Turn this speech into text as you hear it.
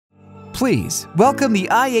Please welcome the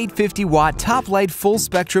i850W Top Light Full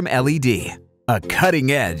Spectrum LED, a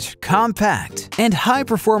cutting-edge, compact, and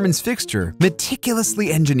high-performance fixture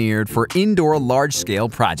meticulously engineered for indoor large-scale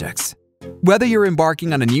projects. Whether you're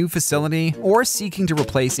embarking on a new facility or seeking to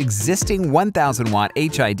replace existing 1000-watt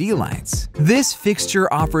HID lights, this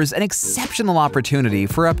fixture offers an exceptional opportunity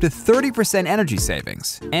for up to 30% energy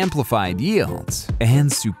savings, amplified yields,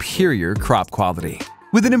 and superior crop quality.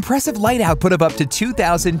 With an impressive light output of up to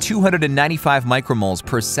 2,295 micromoles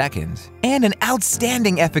per second and an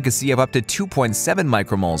outstanding efficacy of up to 2.7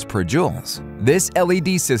 micromoles per joules, this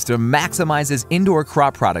LED system maximizes indoor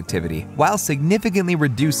crop productivity while significantly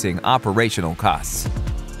reducing operational costs.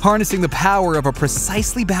 Harnessing the power of a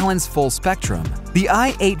precisely balanced full spectrum, the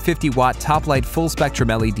i850W Top Light Full Spectrum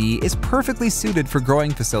LED is perfectly suited for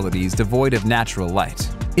growing facilities devoid of natural light.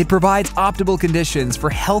 It provides optimal conditions for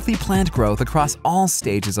healthy plant growth across all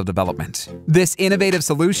stages of development. This innovative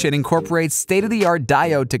solution incorporates state-of-the-art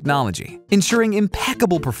diode technology, ensuring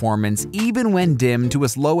impeccable performance even when dimmed to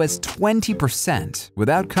as low as 20%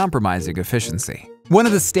 without compromising efficiency. One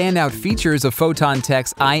of the standout features of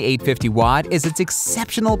Photontek's i850W is its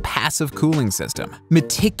exceptional passive cooling system.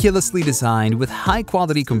 Meticulously designed with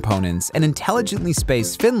high-quality components and intelligently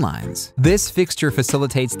spaced fin lines, this fixture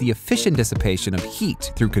facilitates the efficient dissipation of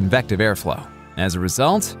heat through convective airflow. As a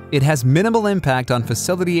result, it has minimal impact on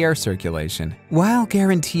facility air circulation while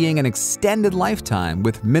guaranteeing an extended lifetime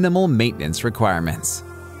with minimal maintenance requirements.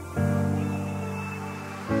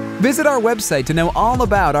 Visit our website to know all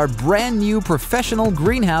about our brand new professional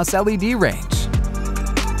greenhouse LED range.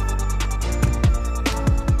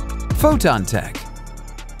 Photontek,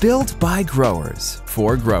 built by growers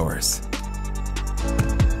for growers.